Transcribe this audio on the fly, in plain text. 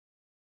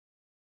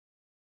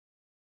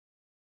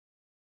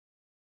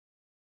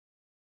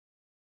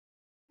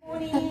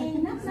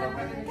morning.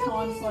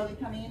 Time slowly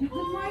coming in.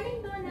 Good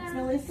morning, Donna. It's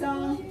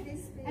Melissa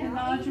and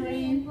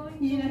Marjorie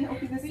here to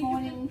help you this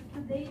morning.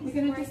 We're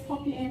going to just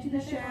pop you into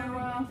the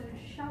shower.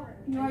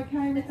 You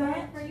okay with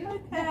that?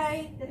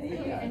 Okay. There you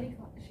go.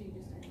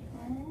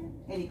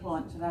 Any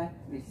client today?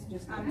 It's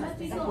just a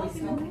hoist.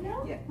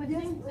 Yeah.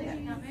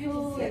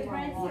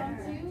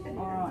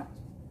 Alright.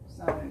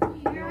 So,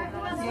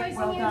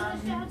 well done.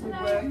 Good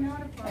work.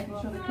 Making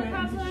sure the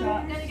curtains are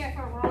shut.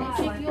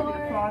 Check your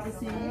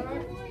privacy.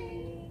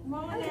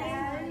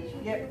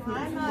 Yep,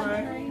 good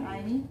work,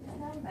 Amy.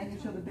 Making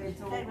sure the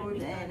bed's all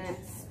good and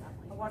its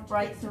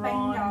brakes are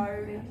on. How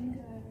are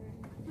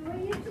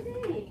you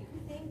today?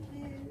 Thank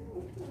you.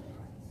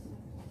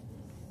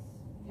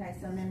 Okay,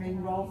 so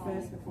remember, roll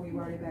first before you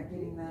worry about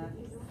getting the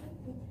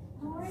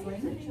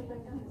sling.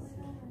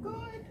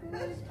 Good.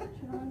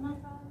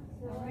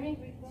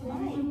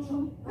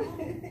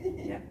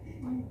 Yep.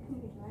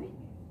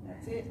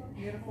 That's it.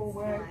 Beautiful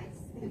work.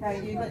 Okay,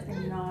 you let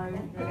them know.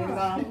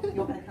 Remember,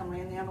 you're going to come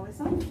around now,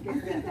 Melissa.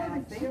 Get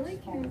down the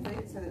feet, hold the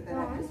feet so that they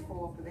don't just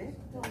fall off the bed.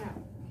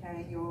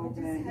 Okay, you're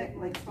going to get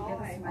legs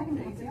together to make it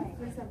easier.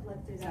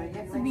 So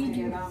get legs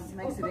together,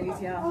 makes it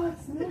easier.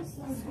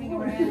 Swing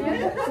around.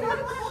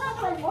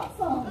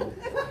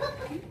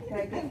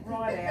 Okay, get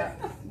right out.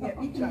 Yep,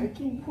 you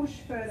can push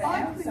further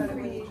out so that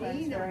when you're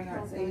transferring,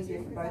 it's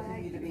easier for both of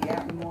you to be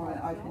out in more of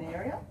an open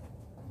area.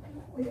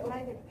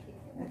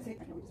 That's it.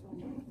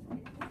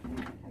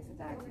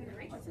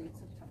 So you're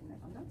sort of tucking that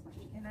under as much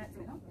as you can. That's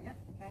better. Yeah,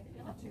 okay.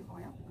 Not too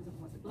high up because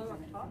otherwise it blows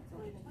on the top.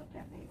 So about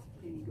there, it's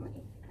pretty good.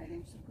 Okay,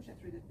 then just push that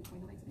through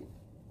between the legs a bit.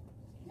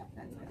 Yep,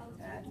 that's better.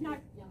 No.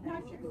 Alright,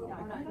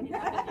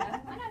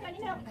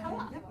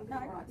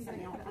 so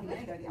now I'm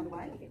going to go the other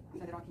way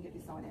so that I can get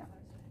this side out.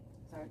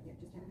 So yeah,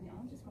 just turn the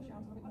arm, just cross your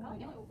arms a little bit more.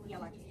 Yeah,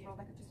 like just roll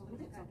back just a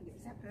little bit so I can get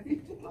this out.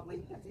 Perfect.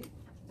 Lovely. That's it.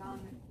 Done.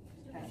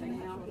 Okay, so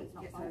now get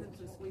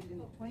so squeeze it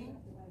in between.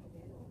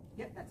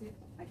 Yep, that's it.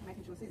 Okay,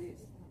 making sure, see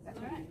this. That's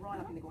right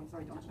up in the groin.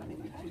 Sorry, Don, I don't mean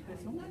to be too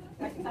personal.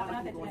 Making right up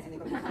in the groin and they've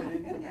got a bit of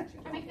firm action.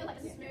 I feel like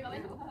it's smooth. I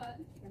went to hurt.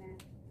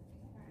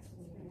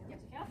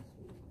 That's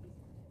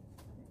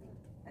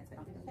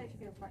better.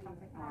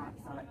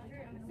 Alright, so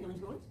feeling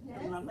good?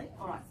 Feeling lovely?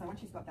 Alright, so once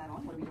she's got that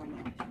on, what are we doing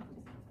now?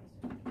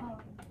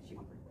 She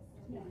wants breakfast.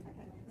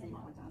 Okay, so you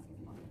might want to ask if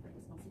you want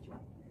breakfast and I'll sit you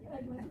up.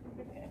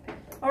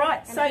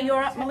 Alright, so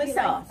you're up,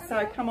 Melissa.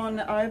 So come on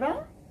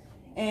over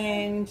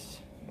and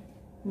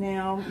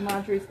now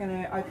Marjorie's going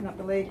to open up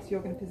the legs.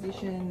 You're going to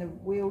position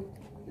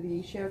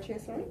the shower chair,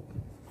 sorry.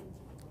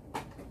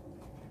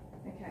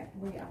 Okay,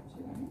 we up to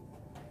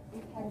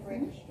all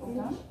finished, all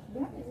done?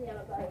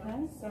 Yeah.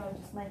 Okay, so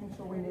just making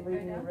sure when they're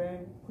leaving the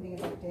room, putting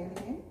it back down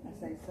again. I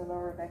say so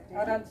lower back down.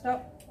 Hold on,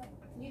 stop.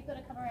 You've got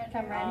to come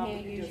around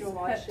here. Use your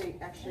slide sheet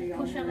actually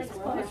on here as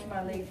well. Push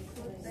my legs.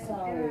 So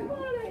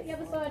the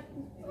other side.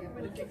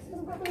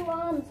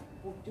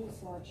 We'll do a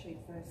slide sheet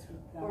first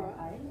with A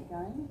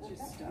again,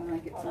 just to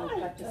make it some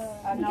practice.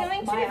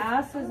 My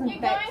ass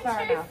isn't back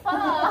far enough.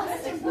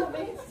 You're going too fast.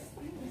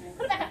 Put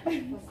it back.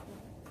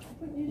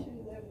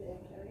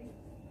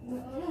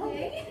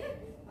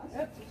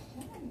 Okay.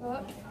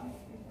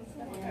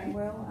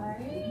 Well,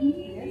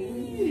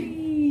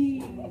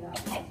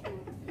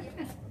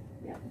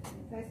 yes.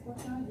 Facebook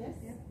on, yes.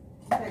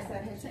 Okay, so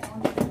headset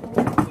on.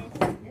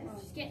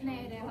 Just getting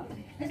it out.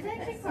 It's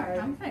actually quite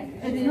comfy.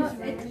 It's not.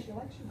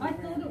 I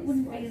thought it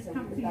wouldn't be as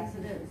comfy as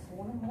it is.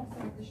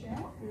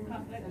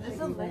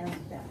 It's a little.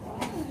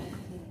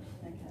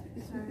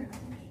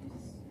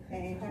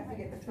 And don't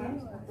forget the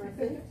trunk for a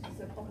feet,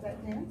 so pop that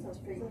down, so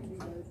feet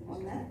on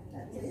that,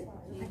 that's it.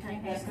 Okay,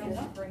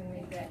 bring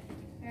me back.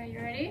 Are you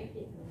ready?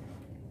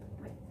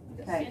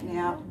 Okay,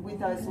 now with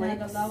those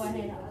legs. The lower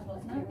hand.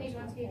 These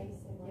ones here.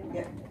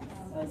 Yep,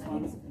 those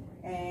ones.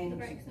 And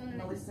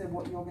Melissa,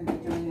 what you're going to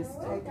be doing is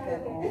take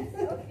that off.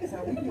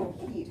 So with your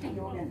hip, you're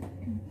going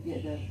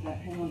to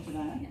hang on to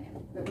that.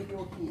 But with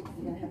your hip, you're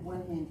going to have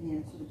one hand here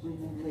and sort of bring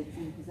the legs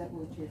in because that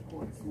wheelchair's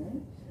quite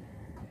small.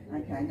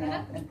 Okay,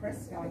 now, and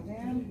press going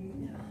down.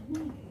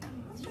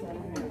 So, is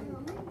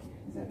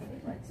that the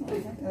brakes on?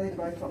 Are they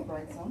both got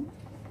brakes on?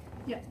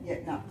 Yeah. Yeah,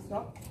 no,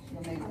 stop.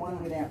 You'll need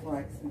one without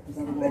brakes because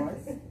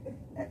otherwise,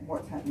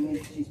 what's happening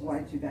is she's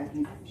way too back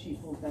and if she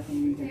pulls back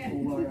and you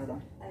can pull right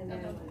over.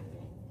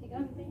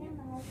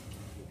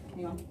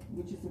 Hang on,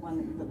 which is the one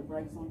that you've got the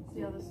brakes on?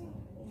 The other side.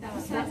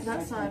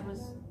 That side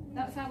was.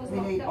 That side was we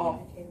need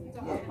off.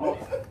 Yeah, off.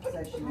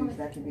 So she moves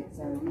back a bit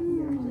so we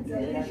can get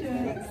her into the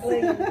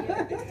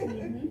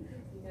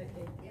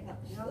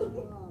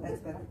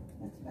That's better.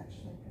 That's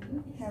actually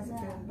good. How's it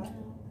feeling back?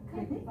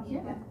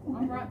 Yeah,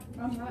 I'm right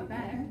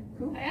back.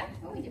 Cool. Yeah?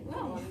 Oh, you did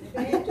well.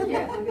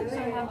 Yeah. So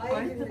have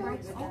both the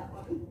brakes on?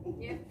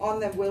 Yeah. On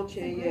the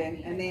wheelchair, yeah.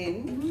 And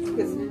then,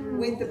 because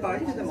with the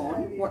both of them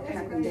on, what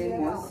happened then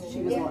was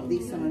she was like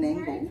this on an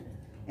angle.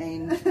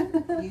 And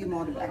you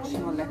might have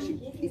actually,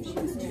 if she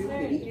was too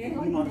heavy, you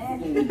might have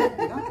fallen, you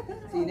know?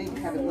 So you need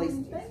to have at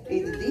least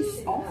either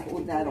this off or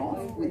that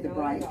off with the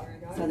brake,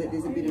 so that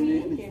there's a bit of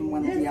movement from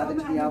one to the other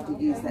to be able to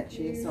use that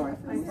chair. Sorry.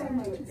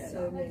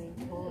 So many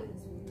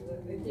times.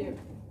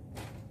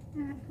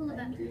 Pull it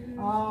back.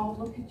 Oh,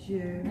 look at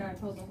you. No,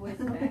 pull the hoist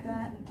Look at back.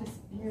 that,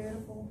 just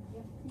beautiful.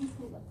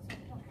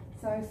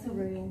 So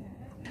serene.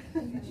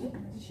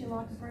 Did she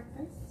like the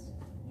breakfast?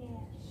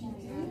 She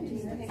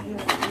did. That's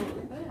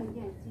really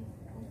good.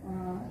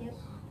 Alright.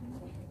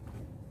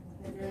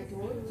 Very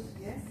good.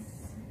 Yes.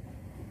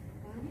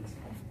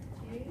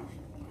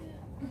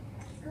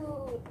 Good.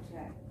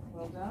 Okay.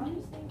 Well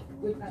done.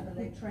 Good under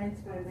leg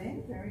transfer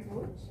then. Very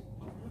good.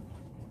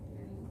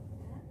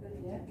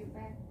 Yeah.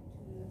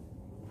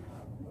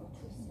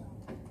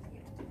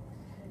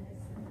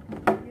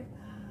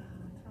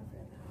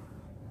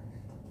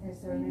 Okay,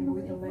 so remember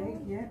with the leg,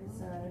 yeah,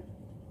 so.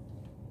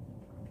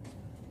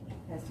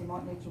 Yes, you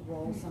might need to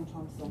roll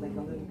sometimes the leg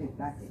a little bit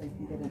back so you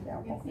can get it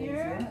out off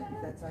easier,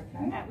 if that's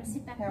okay. Alright, we'll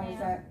sit back How was now.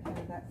 that? How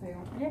did that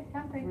feel? Yeah,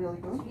 comfy. Really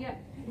good? Yeah,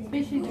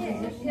 especially the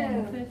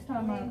positioning. The first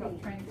time I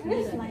got transferred, I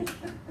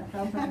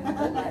felt it a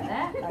bit like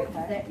that.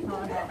 Okay. That kind of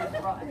was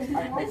right. Okay,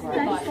 That's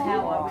great. like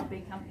how I would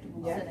be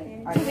comfortable Yeah.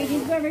 sitting. Okay.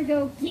 You've got to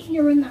go get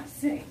your in that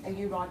seat. Are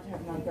you right to have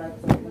another go?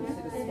 Because I can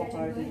sort of swap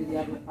over and do the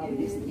other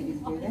bits that you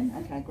didn't do then?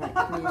 Okay, great.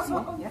 Can you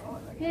swap? Yep.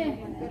 Yeah. Okay,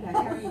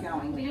 how are you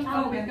going?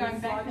 Oh, we're going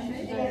back and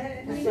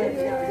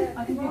I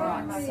think you're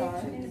right. So,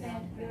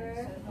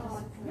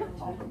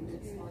 I'm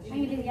going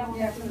to do the other one.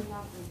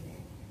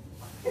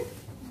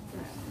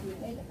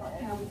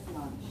 how was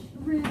lunch?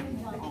 Really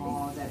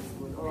Oh, that's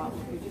good. All right,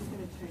 we're just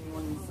going to turn you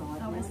on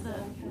inside. How was the?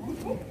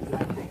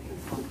 Okay,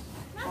 excellent.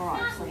 All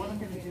right, so what I'm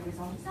going to do is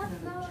I'm just going to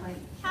train.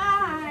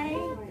 Hi. A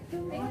little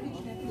bit more.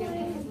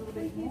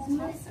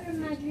 Melissa and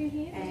Madrid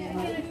here. And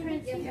We're going to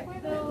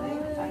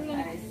transfer.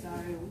 okay, so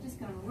we're just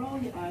going to roll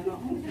you over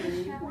on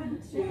three.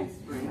 1, 2,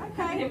 3.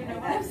 Okay.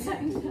 That's it.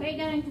 We're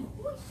going to.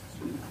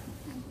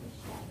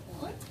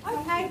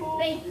 Okay.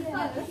 Thank you. I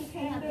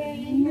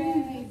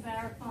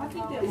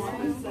think there might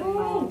be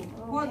some.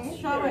 What's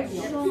showing?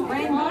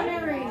 Rainbow.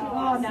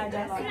 Oh, no,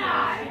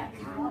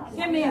 that's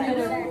Give me a bit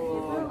of.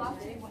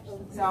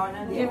 So I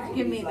know the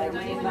Give me like the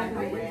red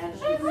background round.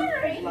 She's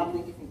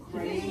lovely different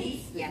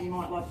creams that you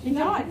might like to You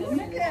died, didn't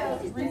it?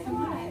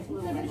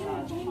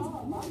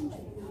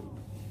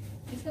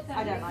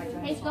 I don't like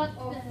that. He's got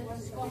the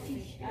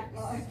Scottish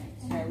accent.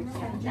 So we just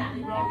going to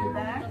gently roll you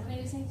back.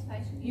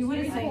 You would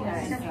have seen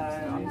Okay, that. so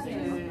I'm just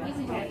going He's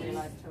to okay.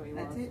 realised who he was.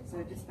 That's it, so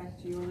just back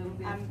to you a little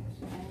bit.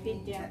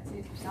 bit down. That's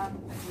it, that's all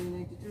you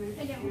need to do.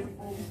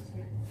 Beautiful.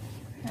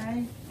 Okay,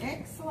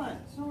 excellent,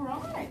 all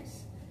right.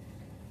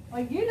 Oh,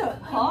 you look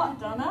hot,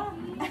 Donna.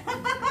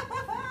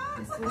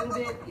 Just a little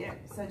bit, yeah,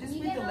 so just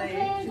with the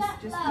leg,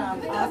 just ask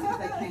if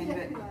they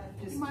can, but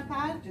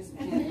just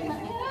gently.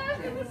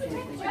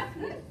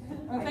 Gently.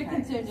 I'm a bit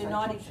concerned you're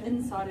not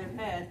inside her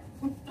pad.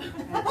 It's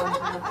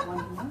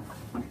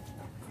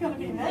going to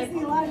be messy,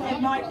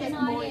 It might get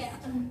moist.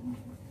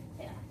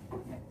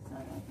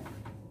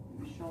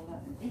 Shoulder.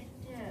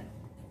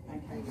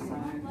 Okay, so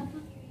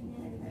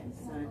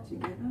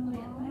together.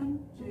 1,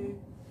 2,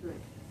 3.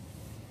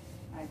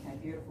 Okay,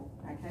 beautiful.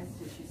 Okay,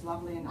 so she's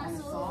lovely and on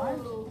the side.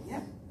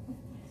 Yep.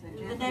 So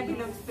The Debbie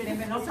looks better,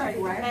 but also sorry, the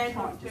grab, pad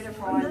try- looks just better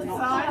try from the not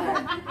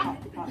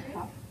to side.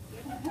 cut.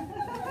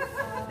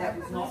 That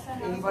was not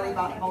anybody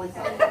but Molly.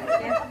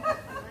 Okay.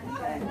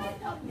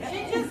 She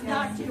just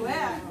knocked you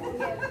out.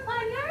 I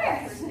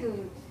know. Is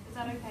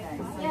that okay? Okay,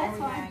 so now we're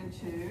going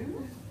to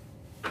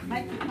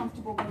make you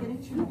comfortable by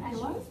getting 2 more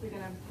pillows. We're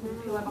going to put a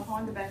pillow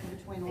behind the back and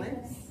between the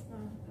legs.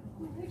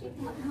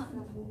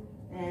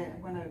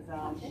 And one of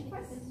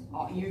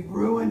oh, you've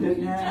ruined it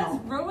now.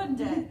 Just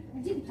ruined it.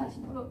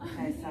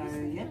 Okay, so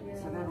yeah,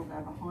 so that'll go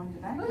behind the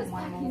back and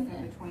one more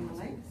for between the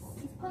legs.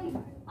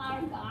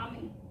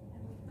 Origami.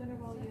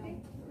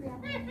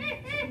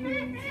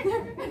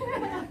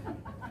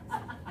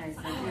 Okay,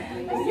 so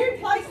gently. You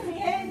placed the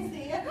hands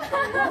there.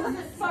 What was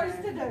it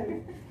supposed to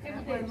do?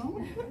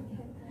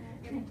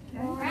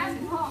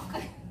 Groundhog.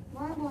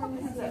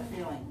 How's that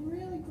feeling?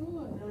 Really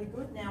good. Really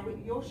good. Now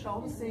with your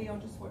shoulders, see, I'll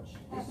just watch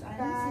this.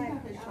 Amy,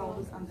 see her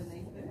shoulders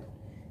underneath her.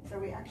 So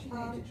we actually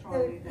need to try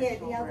and move that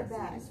shoulder out. So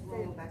just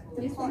roll back a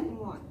little bit. cotton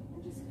one.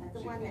 And just The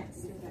actually one lift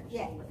that's- that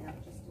yeah. shoulder out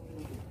just a little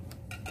bit.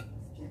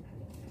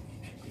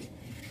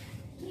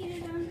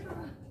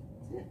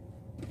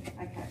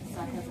 Okay, so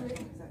how's that feeling? Is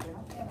that better?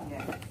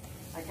 Yeah.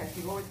 Okay, so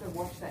you've always got to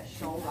watch that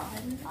shoulder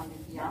under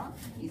here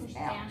is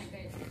out,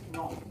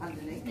 not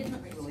underneath. It's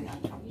really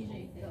uncomfortable. Yep.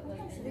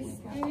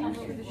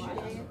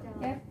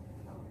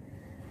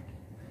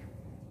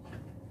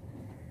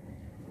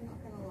 I'm not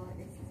gonna lie,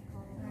 this is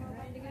cold.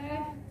 Ready to go?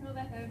 Roll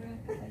back over.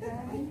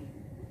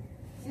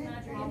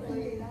 Lovely,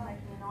 making nice,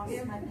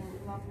 making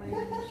it lovely.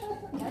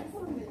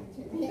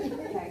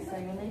 Okay, so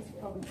your knees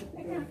probably put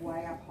the bed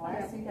way up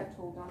higher. See how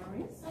tall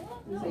Donna is? So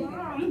you're going to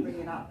have to bring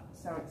it up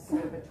so it's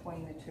sort of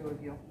between the two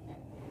of you.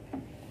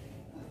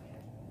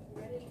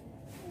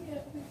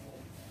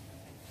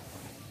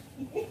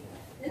 Okay,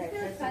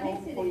 first of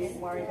all, before you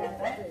worry about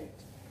that.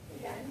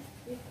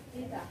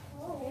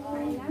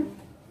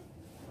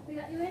 We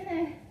got you in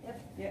there.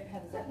 Yep, how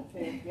does that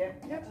feel?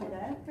 Yep, too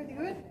bad? Pretty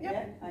good.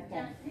 Yep,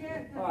 okay.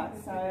 All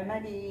Alright, so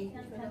maybe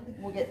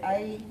we'll get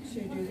A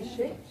to do the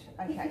sheet.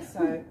 Okay,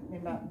 so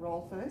remember,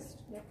 roll first.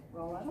 Yep.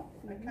 Roll over.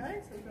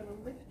 Okay, so we're going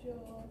to lift your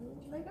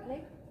leg up.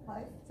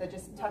 So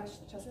just touch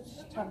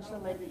the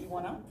leg that you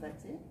want up,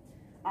 that's it.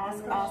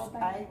 Ask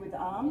A with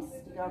arms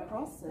to go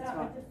across, that's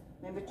right.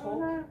 Remember,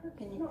 talk,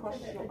 can you cross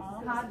your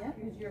arms? Yeah.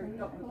 Because you're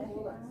not going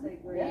to that seat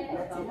where Yeah,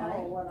 that's it, I'm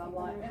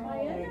like, am I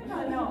in?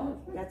 No.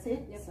 That's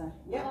it, so,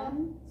 yep.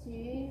 1,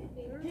 2,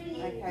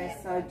 3. Okay,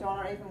 so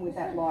Donna, even with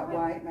that light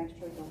weight, make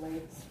sure the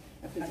legs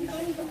are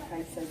positioned in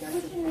case they go to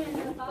the floor. It's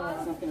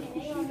not going to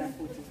push you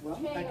backwards as well.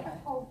 Okay.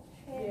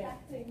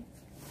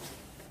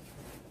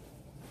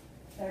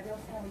 So,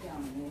 girls, how are we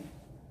going there?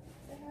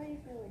 So how are you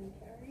feeling,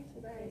 Carrie,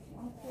 today?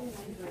 I'm feeling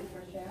ready for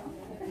a shower.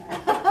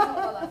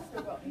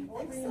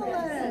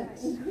 Excellent.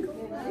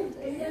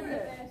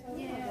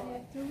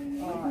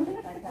 Alright,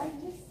 okay.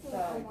 So,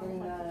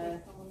 getting the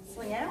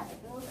sling out.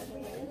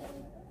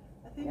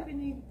 I think we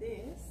need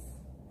this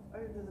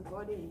over the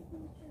body.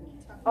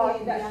 Oh,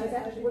 she's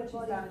actually, what she's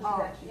done, she's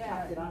actually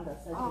tucked it under,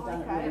 so she's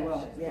done it really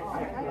well. Yeah,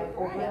 okay.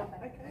 All good.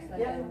 Okay.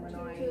 Yeah.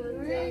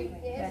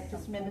 Yeah,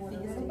 just remember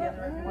fingers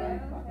together, everyone.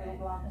 Like little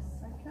glass.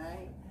 Okay.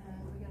 And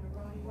we're going to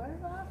roll you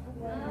over.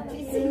 1,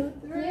 2,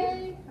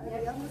 3.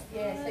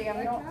 Yeah, see,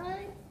 I'm not.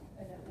 Okay.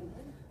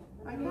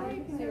 Okay,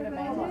 you can See do what it I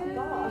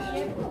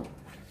mean?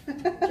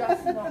 back.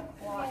 Just not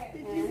quite.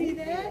 Did you see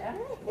that?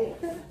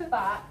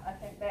 But I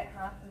think that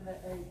half of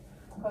it is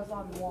because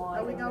I'm wide.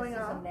 Are we and going this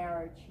is up? a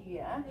narrow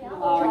chair.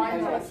 Oh,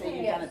 Trying okay, to so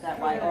you've get- done it that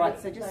way. Alright,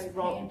 so just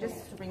roll,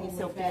 just bring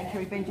yourself down. Can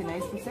we bend your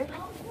knees for a sec?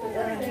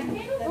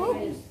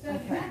 Okay.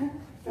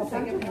 So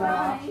Think give of me your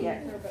arms,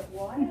 yeah. a bit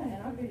wider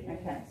and I'm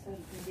Okay.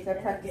 So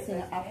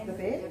practicing up the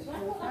bed.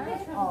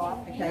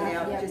 Okay,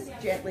 now just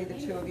gently the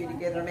two of you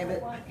together. Remember,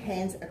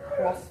 hands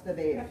across the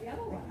bed.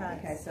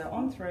 Okay, so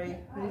on 3. 1,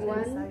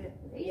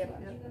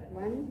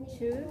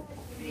 2,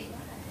 3.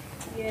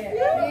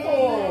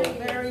 Beautiful.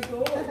 Very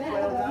good.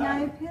 Well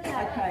done.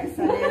 Okay,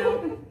 so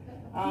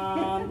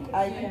now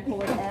A can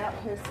pull it out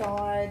her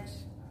side.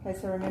 Okay,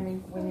 so remember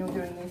when you're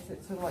doing this,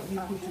 it's sort of like you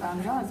push it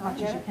under as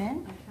much as you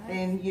can.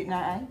 Then you know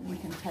A, you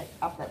can take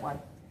up that way.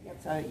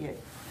 So yeah,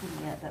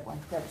 putting it out that way.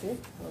 That's it.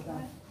 Well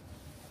done.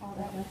 Oh,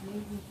 that was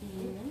easy for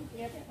you.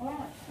 Yep.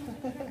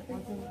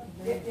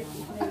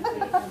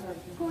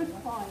 Good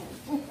client.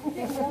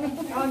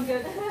 I'm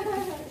good.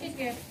 She's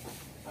good.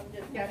 I'm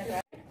just going to go.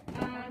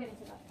 Get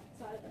into that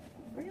side of it.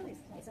 Really?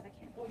 Yes, if I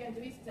can. What we're going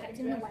to do is It's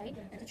in the way,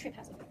 and the trip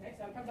has it. Okay,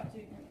 so it comes up to,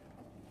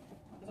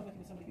 because I'm working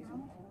with somebody who's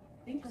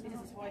thinks this is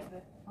as high as the,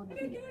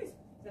 okay guys,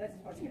 so that's as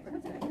high as the So,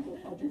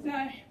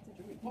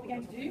 what we're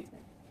going to do,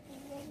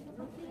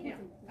 now,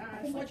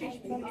 slide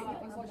sheet, you can get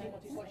one slide sheet or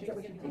 2 slide sheets,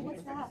 we're going to be teaching you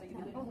so you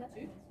can learn how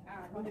to,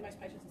 we'll do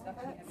most patients and stuff,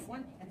 and have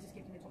one, and just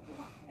keep them in the top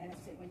drawer. And as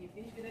I said, when you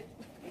finish with it,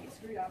 you get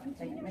screwed up, So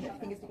you make your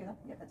fingers together.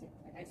 Yeah, that's it.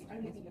 okay, it's the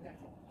only thing you're going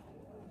for.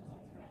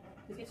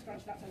 Just get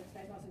scrunched up so it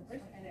stays nice and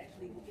crisp, and it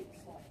actually will get the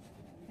slide.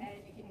 And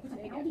you can put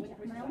it there where the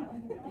crease is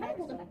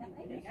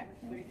there you go.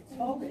 Where if it's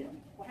folded,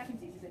 what happens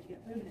is that you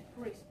get a permanent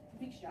crease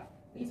fixture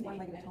in Just one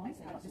there. leg at a time,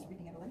 so not just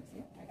ripping out the legs.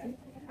 Yeah, that's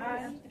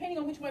it. Depending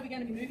on which way we're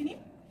going to be moving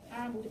in,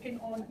 will depend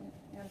on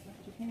Now as much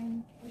as you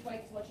can. which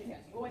way the slide sheet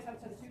goes. You always have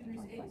it so the 2 loose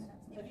ends.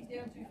 So if he's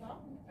down too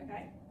far,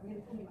 okay, I'm going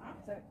to pull him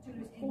up. So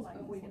 2 loose ends are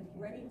always going to be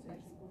grabbing, so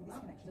actually pull him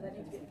up. So they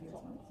need to get to the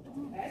top.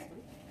 Okay?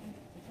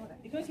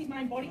 Because his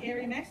main body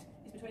area mass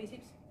is between his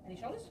hips and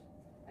his shoulders,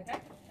 okay,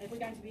 and if we're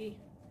going to be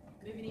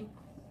moving him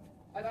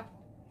over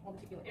one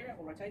particular area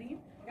or rotating him,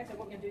 okay, so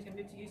what we're going to do is going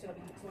to move to you so that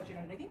we can slide you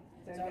underneath him.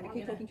 So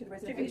keep talking to the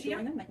residents,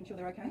 reassuring them, making sure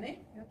they're okay. And then,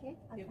 Okay.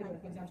 yeah, good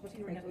work,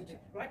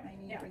 right,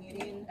 Amy, now, bring it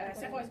in.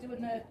 Sapphire's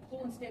doing the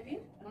pull and step in,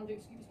 and I'm doing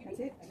Scooby Scooby. That's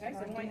it. Okay,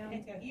 so my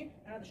hands go here,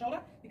 and the shoulder,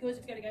 because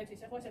it's going to go to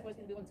Sapphire. Sapphire's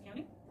going to do on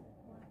counting.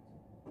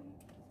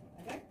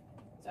 Okay,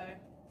 so,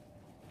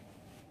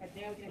 and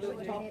now we can Blue actually at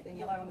the do, top, then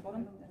yellow on the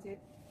bottom. That's it.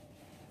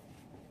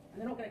 and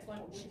they're not going to explain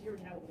what we're doing, you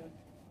already know what we're doing.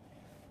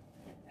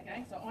 Okay,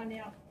 so I'm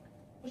now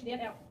pushing down.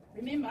 Now,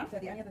 remember, So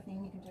the only other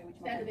thing you can do, which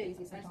might Stand be a bit,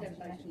 easier sometimes, is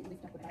you can actually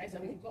lift up the Okay, back so a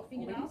bit. we've got already,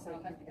 fingernails, so you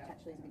so can I'll have to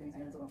attach these a bit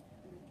easier as well.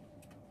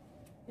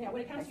 now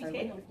when it comes Okay, to so his when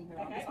head, you're lifting her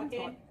up, okay, this I one's can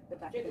tight, the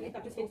back of the gently neck, lift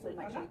up just his also head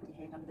make sure you under. put your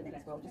hand under the neck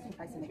as well, just in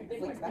case the neck Yep.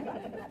 flicks back.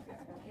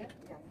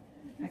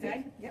 Okay.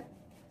 Yep.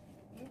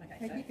 Okay,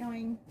 Okay, so keep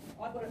going.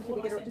 I've got a Can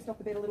we get her just off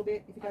the bed a little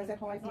bit? If it goes that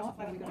high, if Nice not,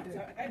 what are we and going to do?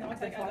 flat. Okay, now I So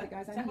take slide over it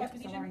goes Sapphire's under, yep, so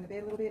position. lowering the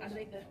bed a little bit.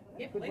 underneath the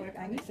hip, Good leg. work,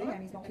 Amy. See,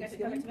 Amy's not too Okay, so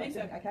skilled. come back to me, so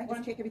Okay, just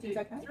 1, check everything's 2,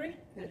 okay. 3.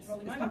 It's Roll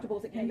him as over. comfortable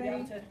as it can Now you go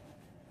be. up to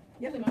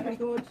Yep, pull him pretty over.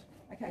 good.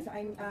 Okay, so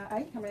aim, A,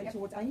 come around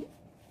towards Amy.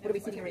 What are we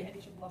sitting her in?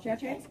 Shower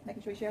chairs?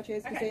 Making sure your shower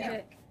chairs. Okay,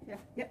 Yeah. Yeah.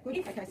 Yep, good.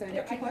 Okay, so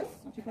not too close.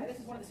 Not too Okay, close. this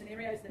is one of the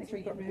scenarios that's Make sure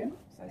you've got room.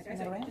 So Okay, spin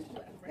so that around. just pull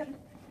it out of the Yep. pressure.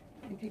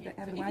 And keep that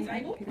out of If the way. he's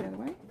able, Keep it out of the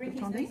way. Bring Good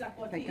his time knees there. up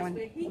like Okay, this, going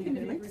where he with can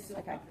your maneuver legs. himself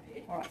Okay. up a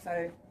bit. All right,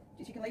 so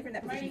Just you can leave her in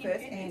that position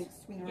first and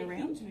swing her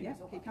around. Yeah,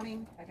 keep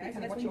coming. Okay, Keep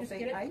coming. Watch your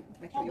feet, A.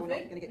 Make sure you're not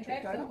going to get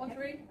tripped over. 1,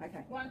 3.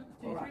 Okay. 1,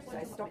 2, All right, 3.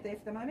 so stop there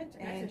for the moment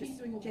Okay, and so he's just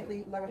doing all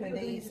gently that. lower her All you've got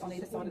to do knees is on just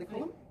either side of the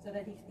column. So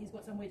that he's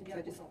got somewhere to be So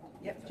able to just, stop.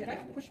 yep, gently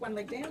Okay. push one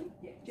leg down,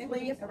 Yeah.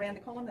 gently around the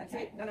column, that's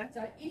it. No, no,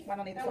 So if, one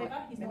on either however,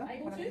 side. he's Remember? not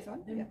able One on to, either side.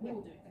 then Yeah, we yeah.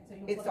 will do. So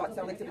Either side,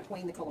 so legs are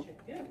between the column.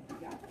 Yeah.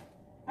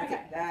 That's it,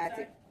 that's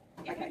so it.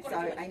 if Okay, we've got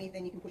so to do it- Amy,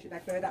 then you can push it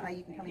back further. A,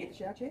 you can come into the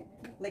shower chair,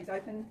 legs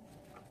open.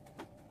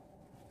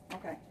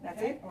 Okay, that's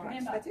Okay, it. All right,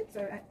 remember- that's it.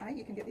 So A,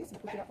 you can get this and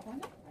push it up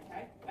behind it.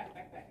 Okay, back.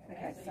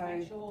 Okay, you so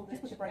make sure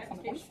just put the that brakes on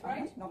the back is hoist.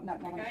 straight. Not on the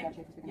Okay. shower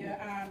chair because we're going Your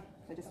to.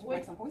 So just avoid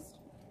brakes on hoist.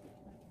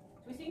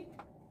 twisting,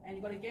 and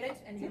you've got to get it,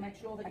 and you make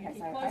sure that you Okay,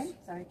 keep so close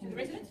A, so to can the you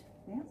resident.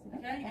 Yeah, sit down.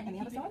 Okay, and And the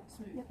you other keep side. it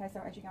smooth. Yeah, okay, so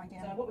as you're going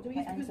down. So what we're doing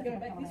is, Amy because said we're going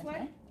to back come this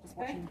around way, to Just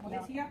okay, watching my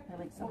legs here, her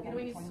legs what we're sort of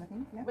doing is between the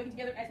thing. Yeah. working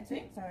together as a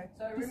team. So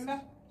So just remember,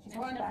 she's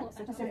And on then back, pull so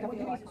it just back set it up up.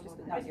 here like just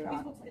no, you're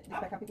right. Just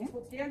back up again. This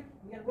foot's down,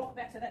 we're going to rock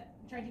back to that,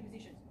 changing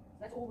positions.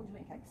 That's all we're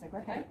doing. Okay, so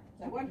grab Okay, hold.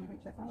 so one, Can you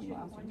reach that far? Your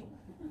arms hang reach.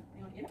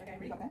 on, yeah, okay, You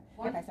ready? got that?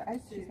 One, Okay, so as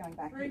two, she's going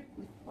back, three.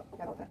 go like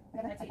that.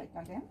 Okay, That's okay, it.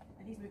 going down.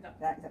 And he's moved up.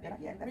 That, is that better?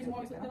 Yeah, The that's reason why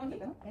we better. put that on Is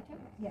that here? better?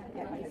 Yeah.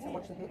 Yeah, okay, so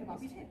watch the head.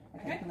 Above his head. Okay,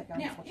 Okay, you can let go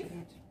and now, just watch the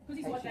head. because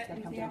he's Okay, like she's that, going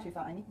to come he's down now too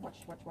far, Amy. Watch.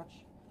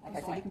 Okay,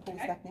 so side, you can pull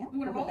this okay? back now. We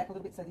wanna Pull roll. it back a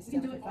little bit so this We is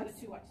can do down it to either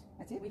face. two ways.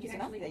 That's it. We can Just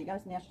enough. actually- There you go.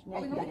 So now you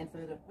Rolling can go roll, down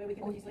further. where we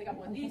can put his leg up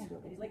like this, Okay.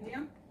 put his leg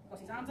down,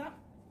 cross his arms up,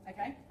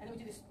 okay, and then we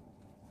do this,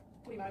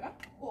 put him over,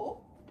 or,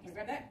 you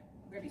grab that,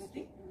 grab his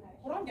stick.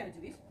 What I'm going to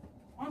do is,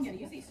 I'm going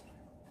to use this.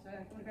 So, you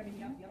want to grab him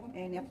the other one?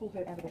 And now pull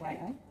her out of the way,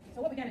 eh?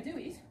 So what we're going to do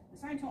is, at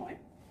the same time,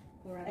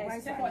 Pull her out of the way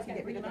as so Sapphire's you going can to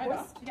get bring rid him of the over,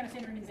 hoist. you're going to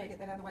send her in the So bed. get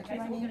that out of the way Okay,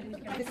 too, so what we're Amy. going to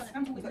do is, Just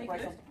come pull his put leg the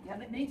brakes first, on. Yeah. and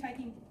let me take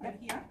him over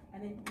here, and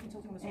then you can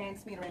tilt him on the And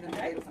side. spin around in the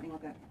bed or something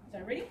like that. So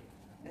ready?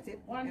 That's it.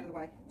 One, Out of the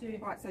way. two,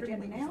 Right, so three,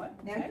 gently and now. this way.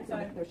 Now Okay, you so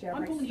can the shower I'm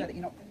brakes pulling so you. that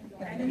you're not.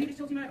 And then you just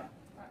tilt him over.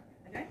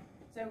 Okay?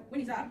 So when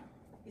he's up,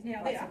 he's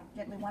now Right, so there.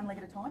 gently one leg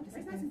at a time. Just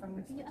lift him from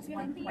that's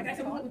one good. one Okay,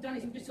 so what side. we've done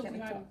is we've just tilted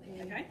him over.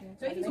 Gently Okay? tilt.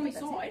 So if he's on his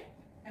That's it. side,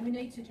 and we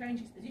need to change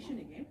his position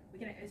again, we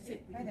can, as I said, we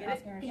Okay, can then get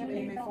ask it, her and if she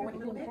can move forward a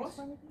little bit. across,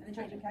 and then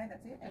change it. Okay,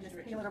 that's it. And just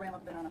peel it around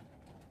like a banana.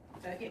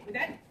 So yeah, with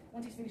that,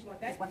 once he's finished like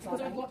that, Just one because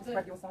side, I've Amy. got Just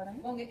grab the your side,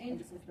 Amy. longer And end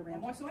just lift it on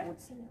around my side,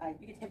 towards A.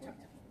 you get to get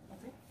tucked.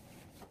 That's it.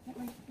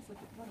 Gently, just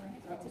lift it right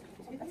around. That's it.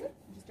 That's it.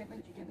 And just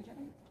gently.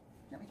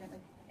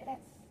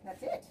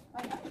 That's it.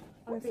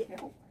 Okay.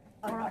 Careful.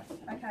 All right.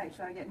 Okay.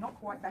 So yeah, not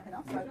quite back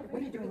enough. So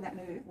when you're doing that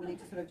move, we need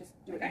to sort of just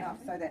do it Okay. enough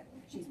so that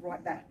she's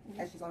right back.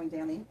 As she's lying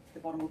down in, the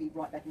bottom will be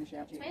right back in the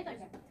shower chair.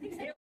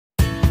 Tomatoes.